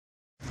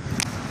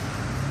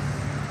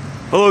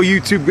Hello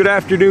YouTube, good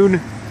afternoon.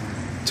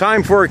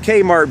 Time for a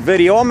Kmart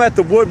video. I'm at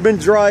the Woodman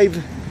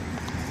Drive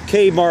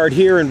Kmart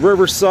here in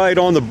Riverside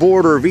on the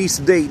border of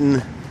East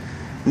Dayton.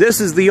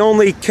 This is the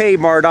only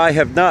Kmart I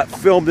have not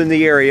filmed in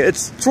the area.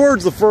 It's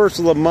towards the first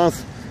of the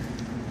month,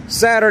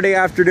 Saturday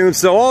afternoon,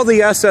 so all the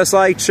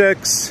SSI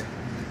checks,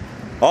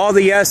 all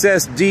the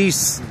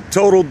SSD,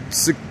 total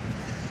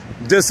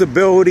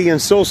disability and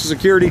social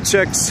security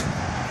checks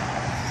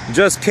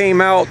just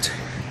came out,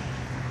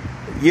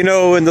 you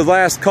know, in the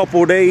last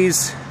couple of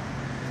days,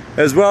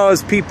 as well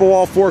as people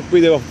off work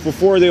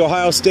before the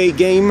Ohio State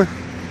game.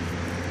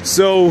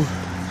 So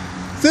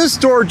this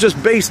store,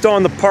 just based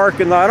on the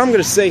parking lot, I'm going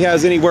to say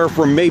has anywhere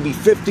from maybe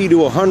 50 to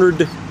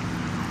 100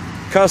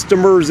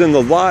 customers in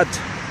the lot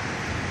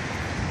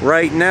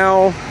right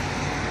now,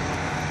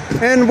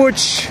 and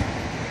which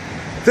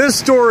this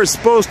store is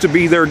supposed to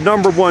be their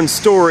 #1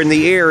 store in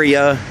the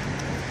area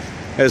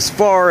as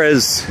far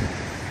as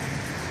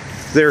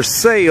their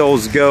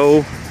sales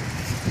go.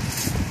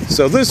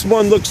 So this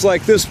one looks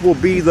like this will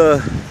be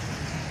the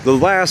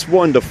last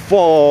one to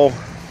fall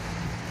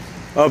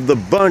of the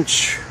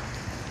bunch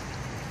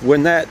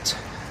when that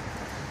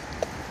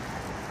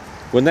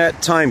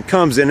time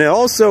comes. And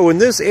also in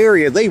this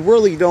area, they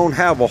really don't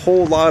have a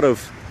whole lot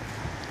of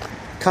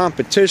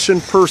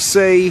competition per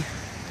se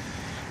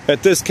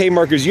at this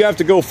Kmart, because you have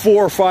to go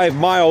 4 or 5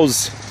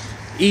 miles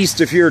east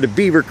if you're to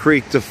Beaver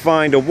Creek to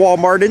find a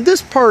Walmart. In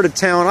this part of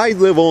town, I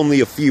live only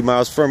a few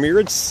miles from here.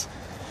 It's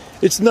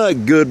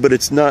not good, but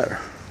it's not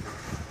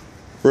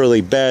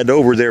really bad.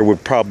 Over there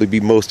would probably be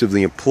most of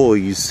the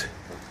employees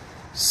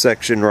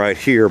section right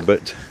here,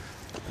 but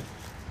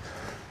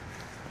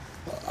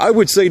I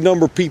would say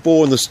number of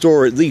people in the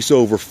store at least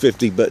over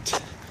 50.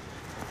 But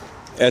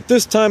at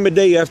this time of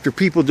day, after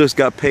people just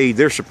got paid,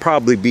 there should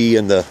probably be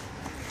in the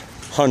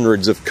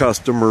hundreds of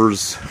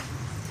customers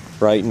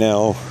right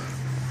now.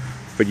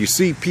 But you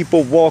see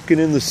people walking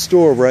in the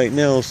store right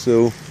now,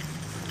 so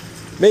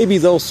maybe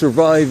they'll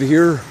survive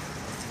here.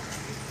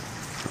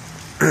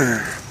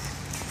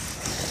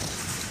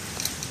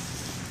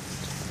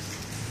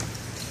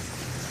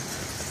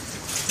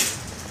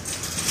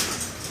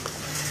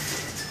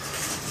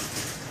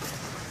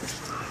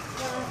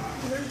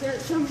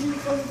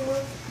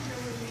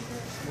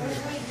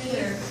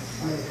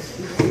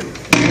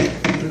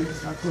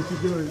 That's what you're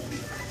doing.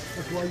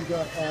 That's why you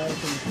got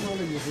some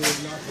swelling in your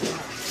head, not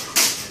flat.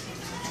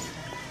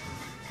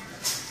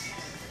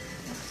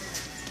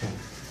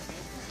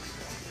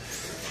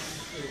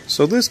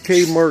 So this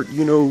Kmart,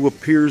 you know,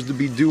 appears to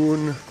be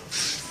doing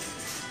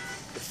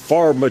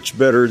far much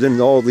better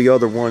than all the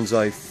other ones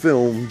I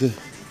filmed.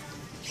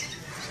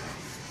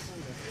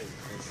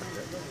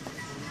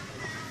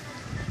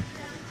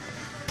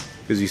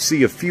 Because you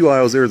see a few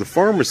aisles there, the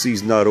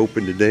pharmacy's not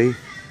open today.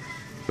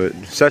 But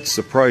that's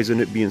surprising,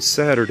 it being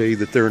Saturday,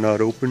 that they're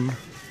not open.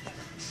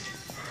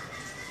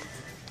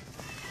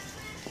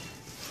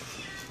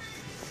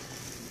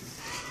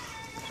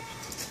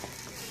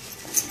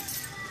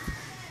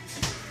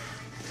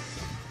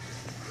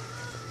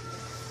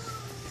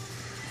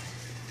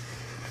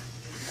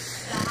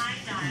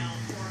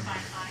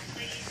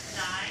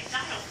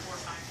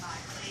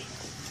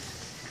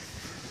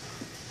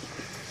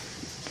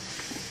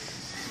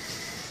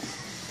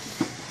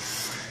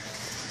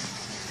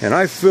 And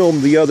I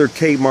filmed the other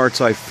Kmarts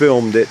I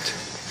filmed at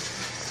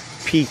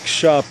peak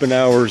shopping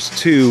hours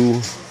too.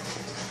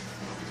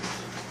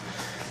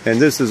 And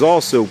this is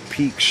also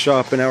peak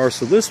shopping hours.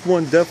 So this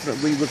one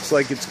definitely looks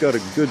like it's got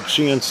a good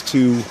chance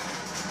to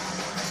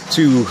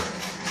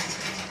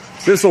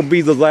this will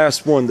be the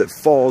last one that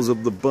falls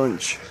of the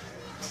bunch,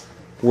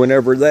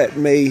 whenever that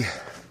may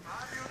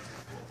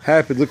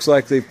happen. Looks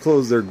like they've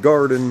closed their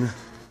garden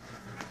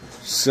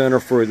center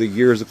for the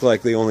years. Look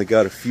like they only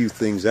got a few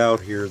things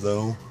out here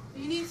though.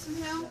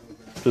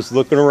 Just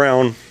looking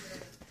around.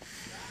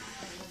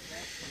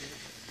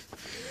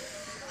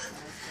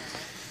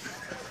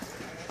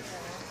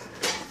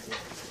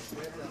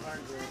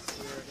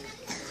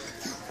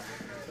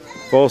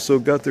 Also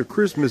got their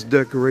Christmas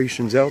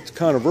decorations out. It's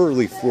kind of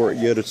early for it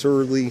yet. It's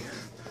early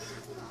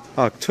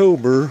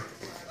October.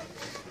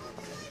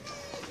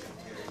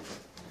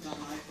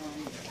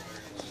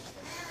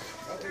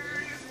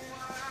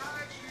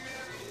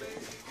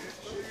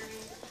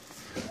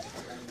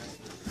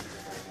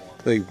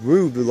 They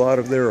moved a lot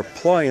of their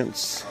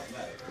appliance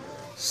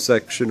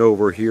section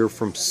over here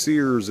from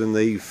Sears, and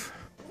they've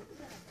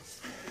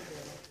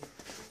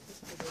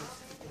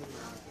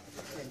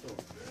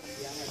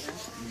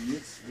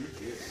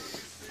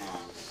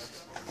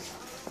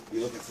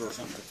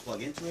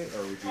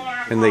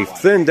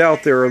thinned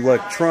out their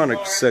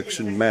electronics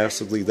section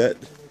massively. That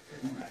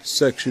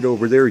section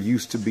over there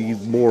used to be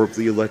more of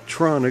the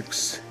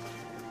electronics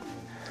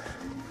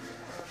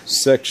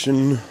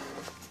section.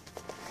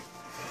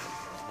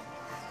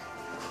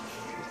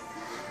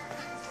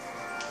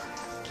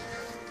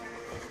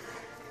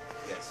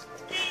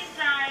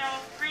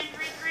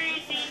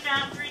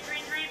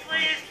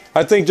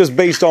 I think just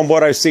based on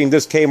what I've seen,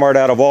 this Kmart,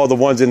 out of all the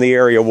ones in the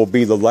area, will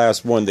be the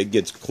last one that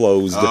gets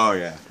closed. Oh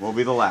yeah, we'll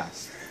be the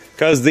last.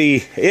 Because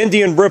the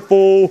Indian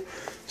Ripple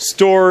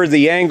store,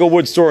 the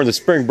Englewood store, and the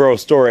Springboro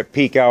store at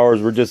peak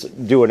hours were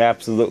just doing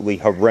absolutely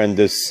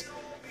horrendous.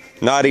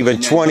 Not even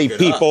 20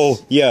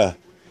 people. Yeah.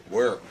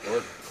 We're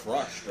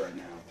crushed right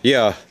now.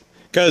 Yeah.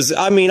 Because,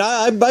 I mean,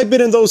 I've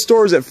been in those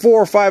stores at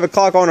 4 or 5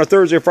 o'clock on a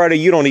Thursday or Friday.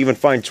 You don't even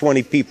find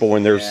 20 people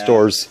in their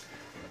stores.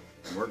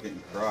 We're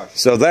getting crushed.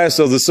 So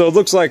so it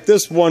looks like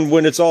this one,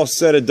 when it's all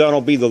said and done, will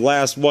be the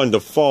last one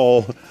to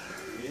fall.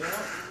 Yeah.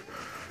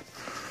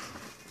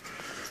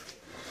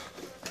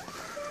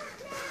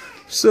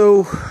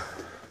 So,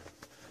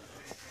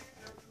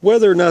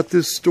 whether or not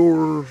this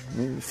store,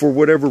 for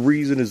whatever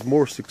reason, is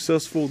more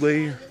successful,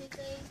 they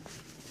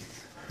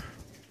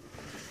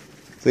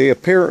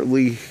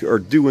apparently are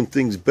doing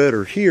things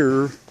better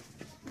here.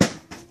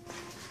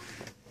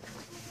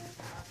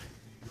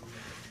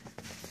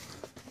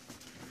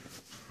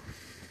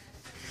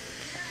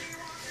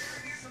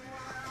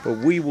 But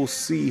we will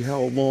see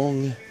how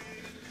long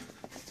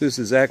this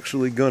is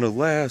actually going to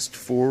last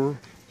for.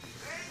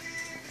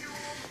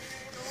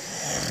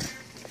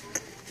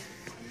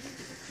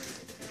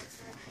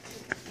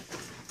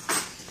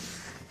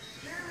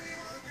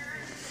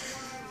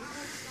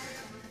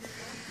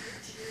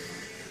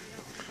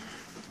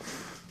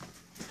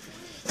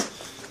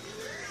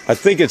 I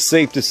think it's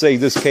safe to say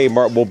this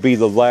Kmart will be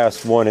the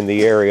last one in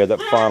the area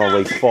that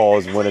finally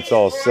falls when it's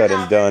all said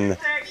and done.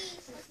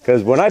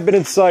 Because when I've been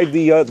inside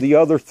the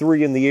other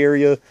three in the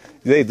area,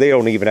 they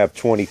don't even have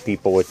 20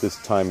 people at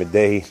this time of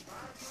day.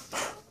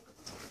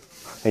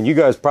 And you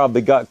guys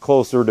probably got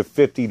closer to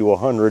 50 to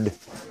 100.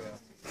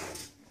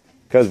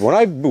 Because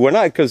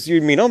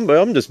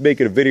I'm just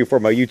making a video for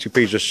my YouTube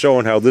page just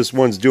showing how this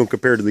one's doing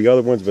compared to the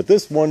other ones, but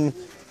this one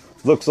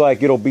looks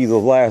like it'll be the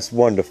last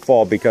one to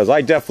fall, because I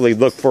definitely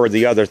look for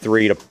the other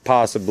three to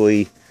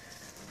possibly,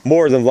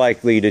 more than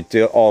likely,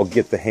 to all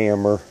get the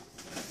hammer.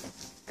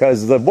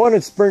 Because the one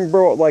in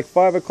Springboro at like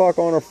 5 o'clock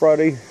on a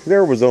Friday,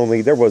 there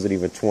wasn't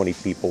even 20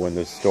 people in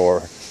this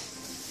store.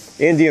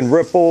 Indian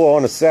Ripple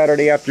on a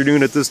Saturday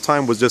afternoon at this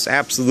time was just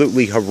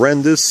absolutely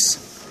horrendous.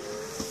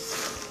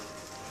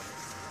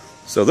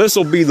 So this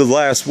will be the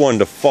last one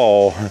to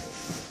fall.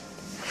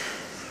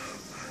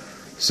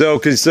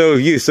 So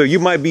you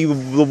might be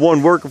the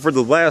one working for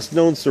the last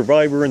known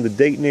survivor in the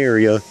Dayton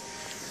area.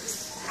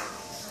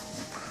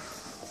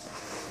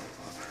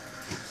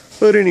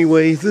 But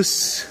anyway,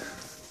 this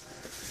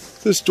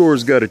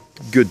store's got a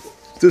good.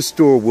 This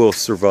store will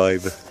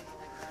survive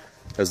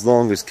as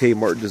long as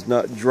Kmart does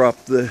not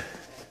drop the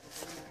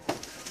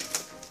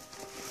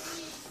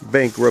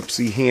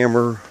bankruptcy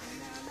hammer.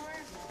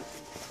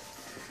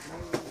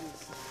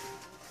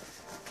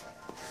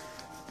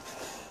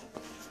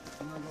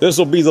 This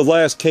will be the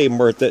last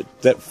Kmart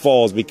that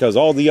falls, because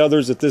all the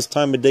others at this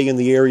time of day in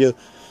the area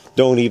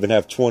don't even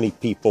have 20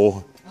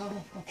 people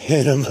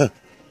in them.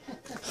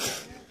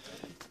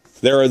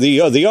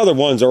 The other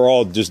ones are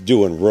all just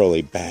doing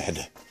really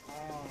bad.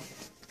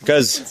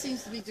 Because it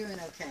seems to be doing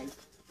okay.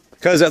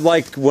 Because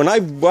like when I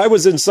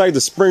was inside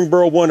the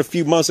Springboro one a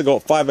few months ago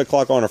at 5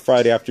 o'clock on a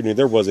Friday afternoon,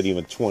 there wasn't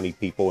even 20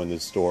 people in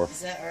this store.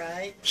 Is that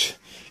right?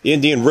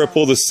 Indian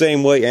Ripple the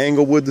same way,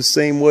 Englewood the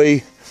same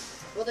way.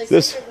 Well, they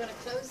said they're going to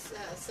close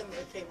some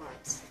of the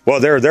Kmarts. Well,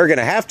 they're going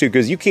to have to,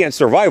 because you can't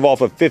survive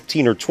off of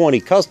 15 or 20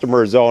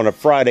 customers on a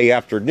Friday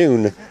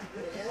afternoon.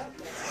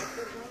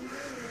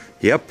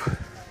 Yep.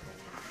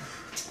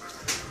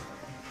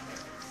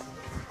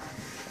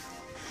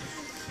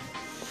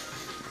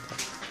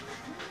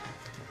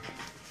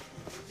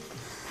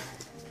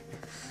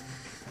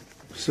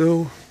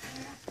 So,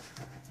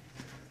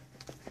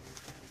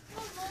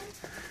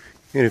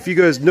 and if you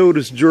guys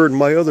noticed during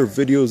my other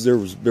videos,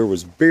 there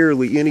was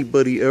barely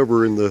anybody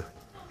ever in the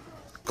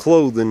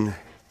clothing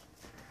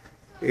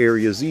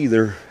areas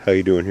either. How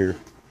you doing here?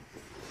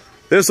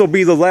 This will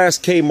be the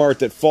last Kmart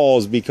that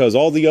falls, because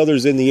all the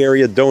others in the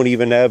area don't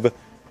even have,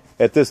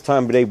 at this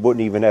time of day,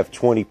 wouldn't even have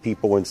 20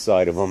 people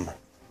inside of them.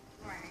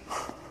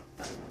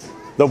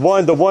 The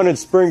one in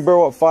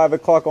Springboro at 5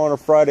 o'clock on a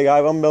Friday,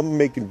 I'm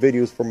making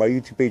videos for my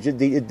YouTube page. It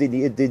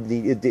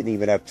didn't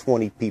even have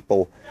 20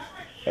 people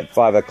at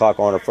 5 o'clock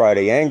on a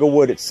Friday.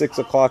 Englewood at 6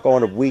 o'clock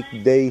on a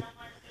weekday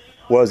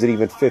wasn't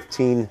even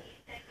 15.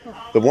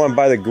 The one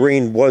by the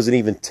green wasn't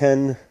even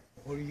 10.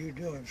 What are you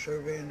doing,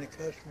 surveying the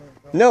customers?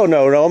 No.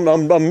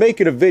 I'm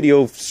making a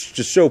video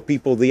to show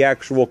people the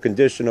actual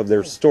condition of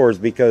their stores,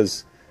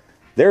 because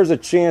there's a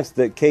chance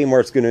that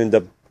Kmart's going to end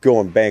up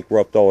going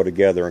bankrupt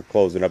altogether and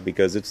closing up,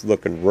 because it's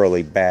looking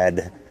really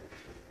bad.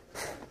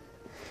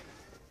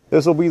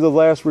 This will be the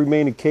last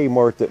remaining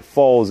Kmart that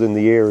falls in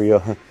the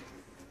area.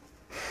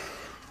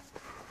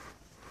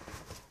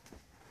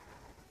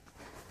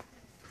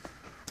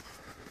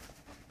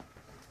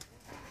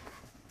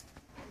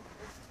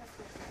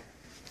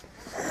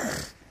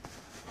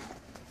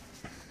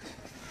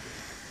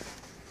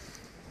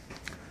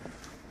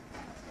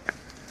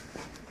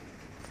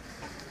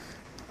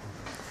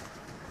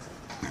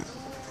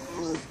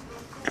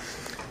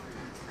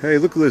 Hey,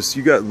 look at this.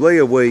 You got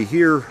layaway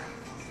here.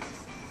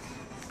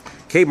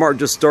 Kmart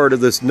just started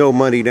this no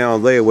money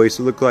down layaway,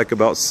 so it looked like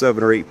about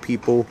 7 or 8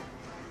 people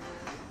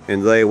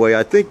in layaway.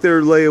 I think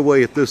their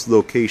layaway at this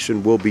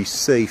location will be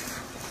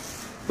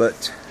safe,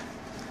 but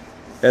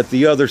at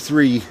the other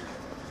three,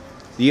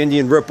 the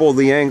Indian Ripple,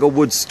 the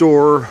Englewood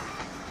store,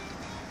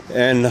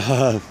 and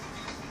the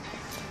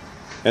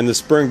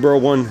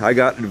Springboro one, I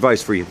got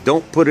advice for you.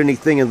 Don't put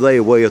anything in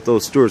layaway at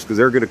those stores because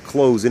they're going to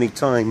close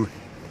anytime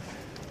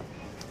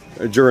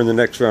during the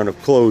next round of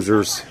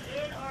closures.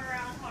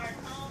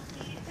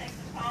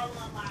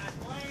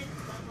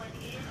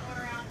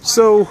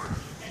 So,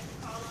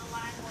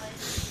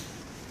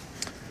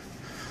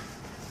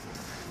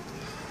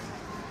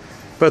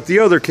 but the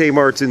other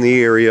Kmarts in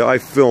the area, I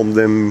filmed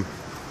them.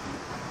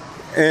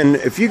 And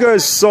if you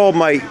guys saw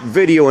my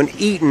video in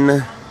Eaton,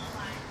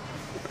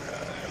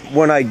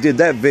 when I did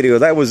that video,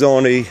 that was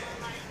on a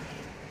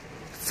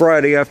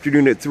Friday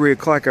afternoon at 3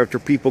 o'clock after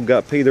people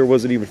got paid. There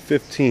wasn't even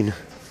 15.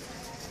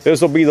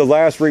 This will be the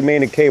last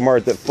remaining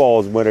Kmart that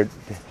falls when it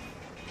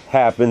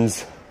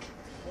happens.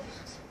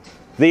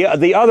 The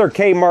other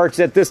Kmarts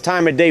at this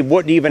time of day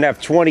wouldn't even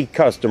have 20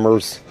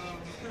 customers.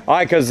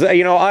 Because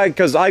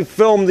I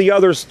filmed the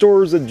other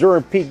stores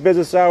during peak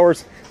business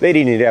hours. They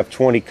didn't even have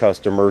 20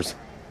 customers.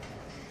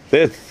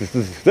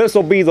 This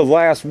will be the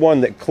last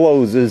one that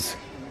closes.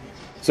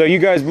 So you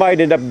guys might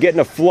end up getting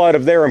a flood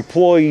of their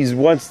employees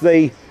once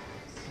they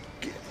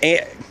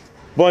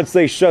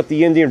shut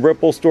the Indian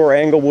Ripple store,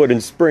 Englewood, and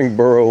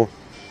Springboro.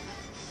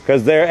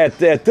 Because they're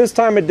at this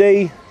time of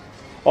day,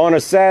 on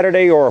a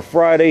Saturday or a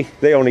Friday,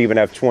 they don't even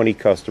have 20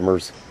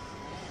 customers.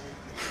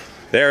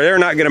 They're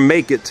not going to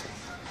make it.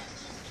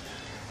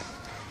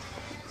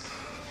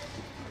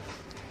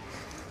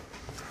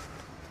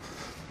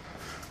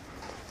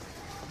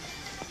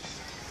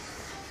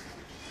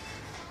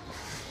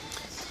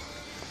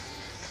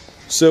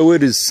 So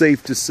it is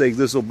safe to say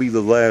this will be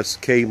the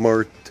last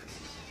Kmart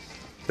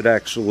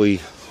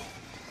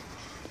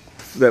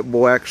that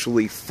will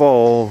actually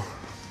fall.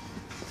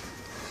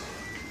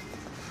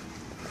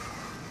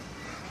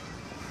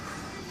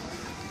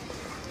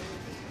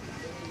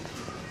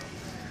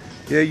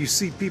 Yeah, you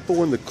see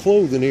people in the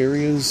clothing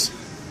areas.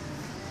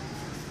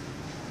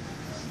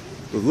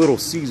 The Little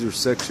Caesar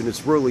section,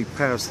 it's really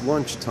past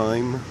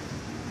lunchtime.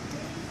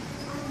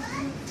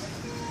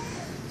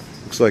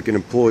 Looks like an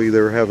employee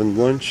there having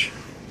lunch.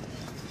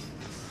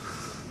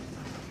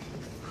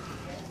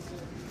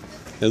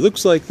 It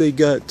looks like they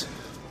got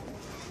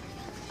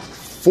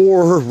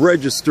 4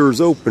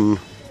 registers open.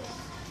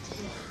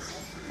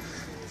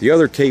 The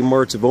other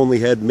Kmarts have only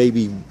had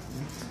maybe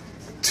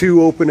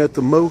 2 open at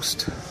the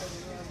most.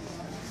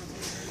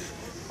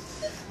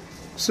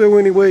 So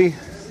anyway,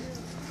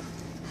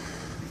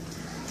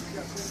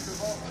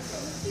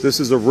 this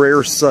is a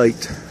rare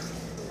sight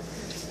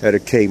at a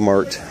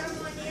Kmart.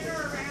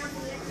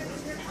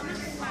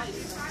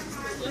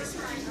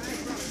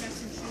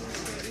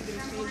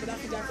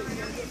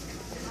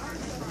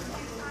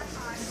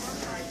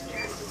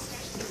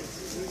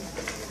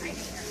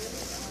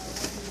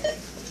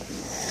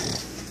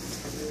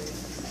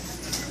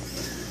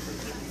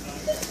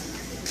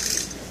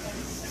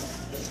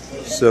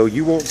 So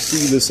you won't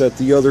see this at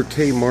the other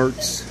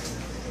Kmarts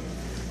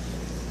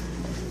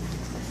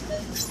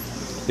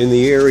in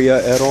the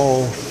area at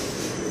all.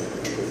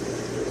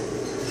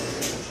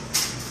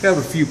 Have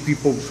a few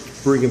people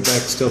bringing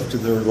back stuff to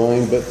their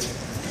line, but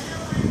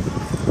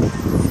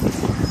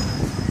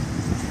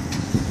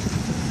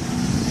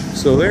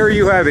so there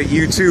you have it,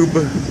 YouTube.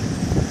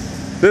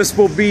 This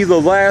will be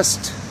the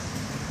last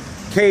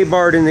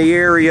Kmart in the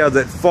area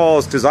that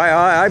falls, because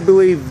I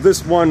believe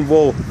this one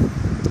will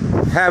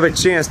have a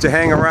chance to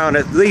hang around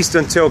at least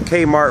until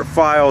Kmart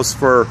files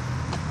for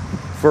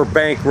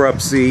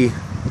bankruptcy.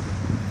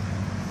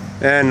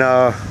 And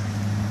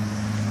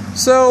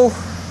so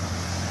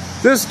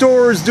this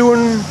store is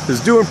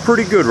doing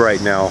pretty good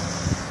right now.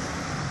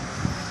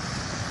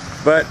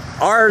 But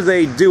are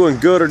they doing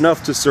good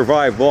enough to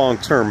survive long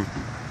term?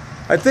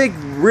 I think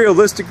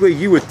realistically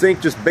you would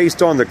think, just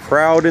based on the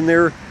crowd in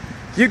there,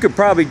 you could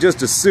probably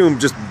just assume,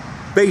 just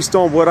based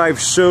on what I've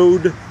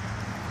showed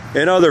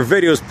in other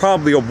videos,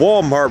 probably a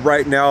Walmart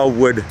right now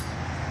would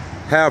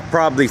have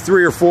probably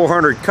 300 or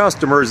 400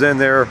 customers in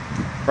there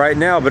right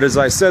now. But as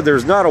I said,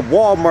 there's not a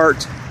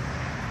Walmart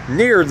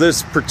near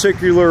this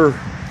particular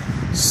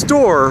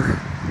store.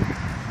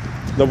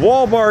 The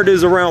Walmart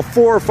is around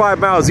 4 or 5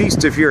 miles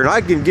east of here, and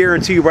I can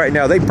guarantee you right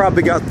now they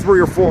probably got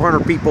 300 or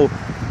 400 people.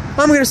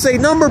 I'm going to say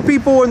number of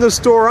people in the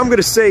store, I'm going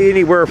to say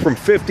anywhere from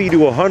 50 to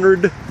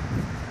 100,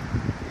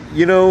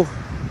 you know.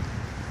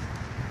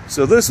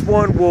 So this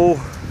one will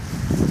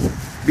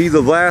be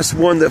the last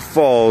one that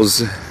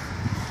falls.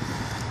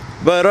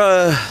 But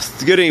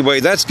good, anyway,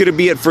 that's gonna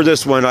be it for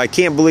this one. I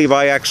can't believe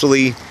I am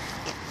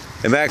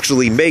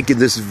actually making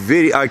this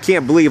video. I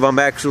can't believe I'm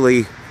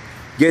actually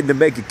getting to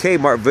make a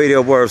Kmart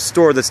video where a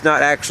store that's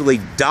not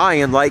actually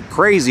dying like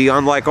crazy,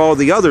 unlike all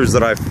the others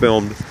that I've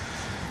filmed.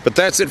 But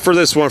that's it for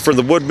this one, from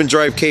the Woodman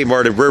Drive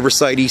Kmart in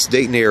Riverside, East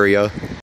Dayton area.